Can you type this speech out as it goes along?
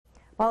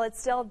Well, it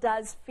still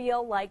does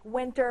feel like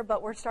winter,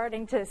 but we're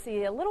starting to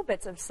see a little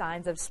bits of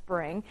signs of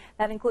spring.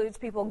 That includes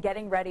people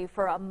getting ready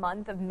for a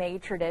month of May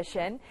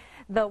tradition,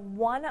 the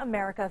One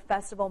America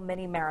Festival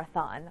Mini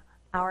Marathon.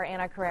 Our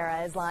Anna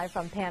Carrera is live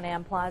from Pan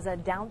Am Plaza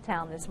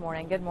downtown this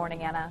morning. Good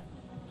morning, Anna.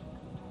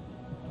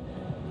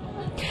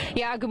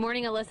 Yeah, good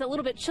morning, Alyssa. A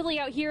little bit chilly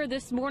out here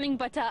this morning,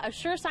 but a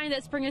sure sign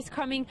that spring is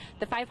coming,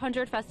 the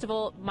 500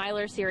 Festival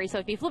Miler Series. So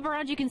if you flip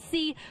around, you can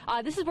see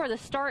this is where the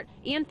start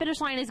and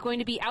finish line is going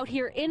to be out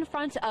here in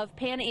front of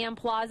Pan Am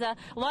Plaza.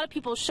 A lot of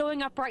people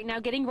showing up right now,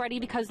 getting ready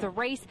because the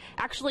race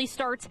actually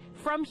starts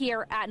from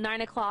here at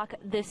 9 o'clock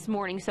this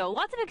morning. So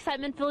lots of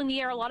excitement filling the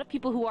air, a lot of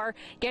people who are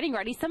getting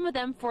ready, some of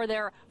them for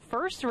their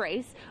first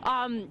race.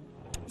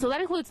 So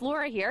that includes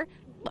Laura here.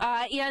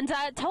 And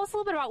tell us a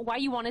little bit about why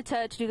you wanted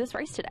to do this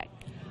race today.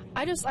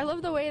 I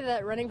love the way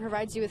that running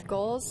provides you with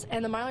goals,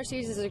 and the Miler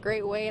Series is a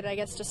great way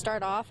to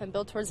start off and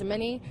build towards the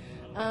Mini.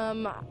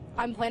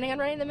 I'm planning on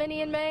running the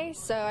Mini in May,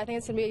 so I think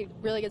it's going to be a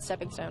really good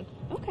stepping stone.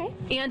 Okay.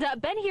 And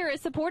Ben here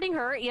is supporting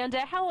her, and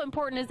how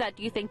important is that,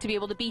 do you think, to be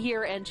able to be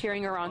here and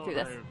cheering her on through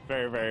this?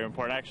 Very, very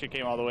important. I actually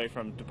came all the way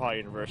from DePaul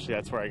University.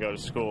 That's where I go to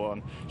school,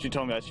 and she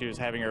told me that she was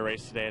having her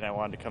race today, and I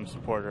wanted to come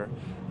support her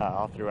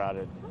all throughout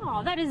it.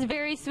 Oh, that is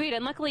very sweet,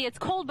 and luckily it's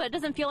cold, but it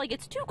doesn't feel like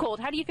it's too cold.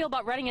 How do you feel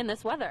about running in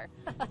this weather?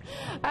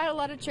 I had a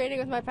lot of training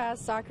with my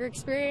past soccer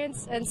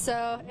experience, and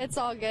so it's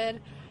all good.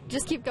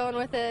 Just keep going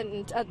with it,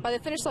 and by the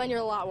finish line, you're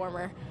a lot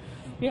warmer.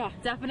 Yeah,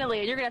 definitely.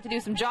 And you're going to have to do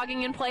some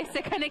jogging in place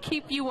to kind of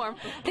keep you warm.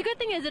 The good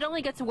thing is it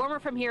only gets warmer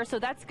from here, so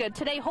that's good.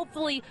 Today,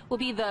 hopefully, will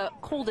be the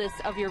coldest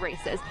of your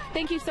races.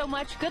 Thank you so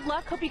much. Good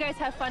luck. Hope you guys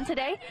have fun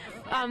today.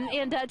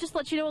 And just to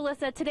let you know,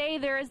 Alyssa, today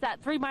there is that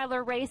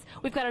 3-miler race.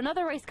 We've got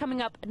another race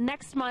coming up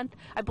next month.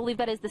 I believe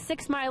that is the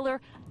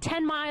 6-miler,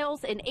 10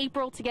 miles in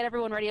April to get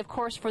everyone ready, of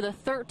course, for the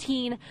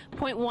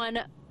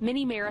 13.1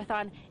 mini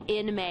marathon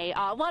in May.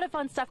 A lot of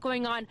fun stuff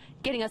going on,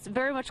 getting us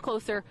very much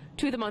closer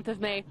to the month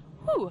of May.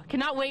 Whew,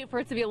 cannot wait for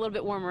it to be a little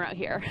bit warmer out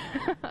here.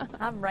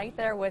 I'm right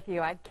there with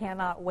you. I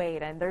cannot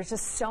wait. And there's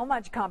just so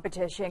much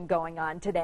competition going on today.